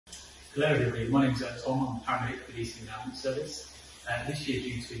Hello everybody, my name is Tom, I'm a paramedic for the Eastern Ambulance Service. This year,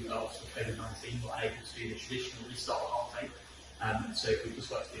 due to COVID-19, we're unable to do the traditional restart heart rate. So we'd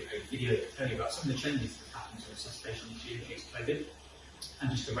just like to do a video to tell you about some of the changes that happened to resuscitation this year due to COVID,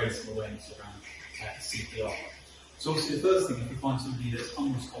 and just to raise some awareness around CPR. So obviously the first thing, if we find somebody that's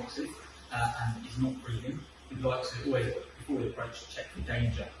unresponsive and is not breathing, we'd like to always, before we approach, check for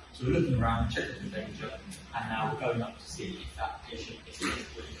danger. So we're looking around, checking for danger, and now we're going up to see if that patient is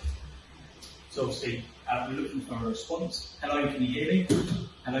breathing. So obviously, we're looking for a response. Hello, can you hear me?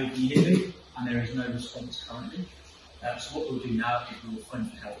 Hello, can you hear me? And there is no response currently. So what we'll do now is we'll phone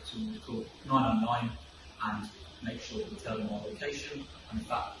for help. So we'll call 999 and make sure that we tell them our location and the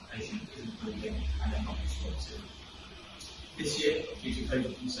fact that the patient isn't breathing and they're not responsive. This year, due to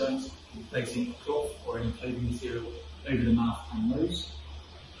COVID concerns, we're placing a cloth or any clothing material over the mouth and nose.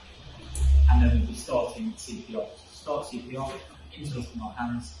 And then we'll be starting CPR. So start CPR, interlocking our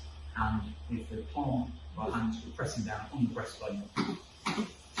hands, and with the palm of our hands, we're pressing down on the breastbone.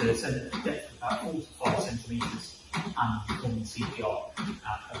 So it's at a depth of about 4 to 5 centimetres and performing CPR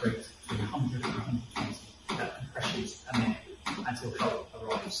at a rate between 100 and 120 compressions a minute until help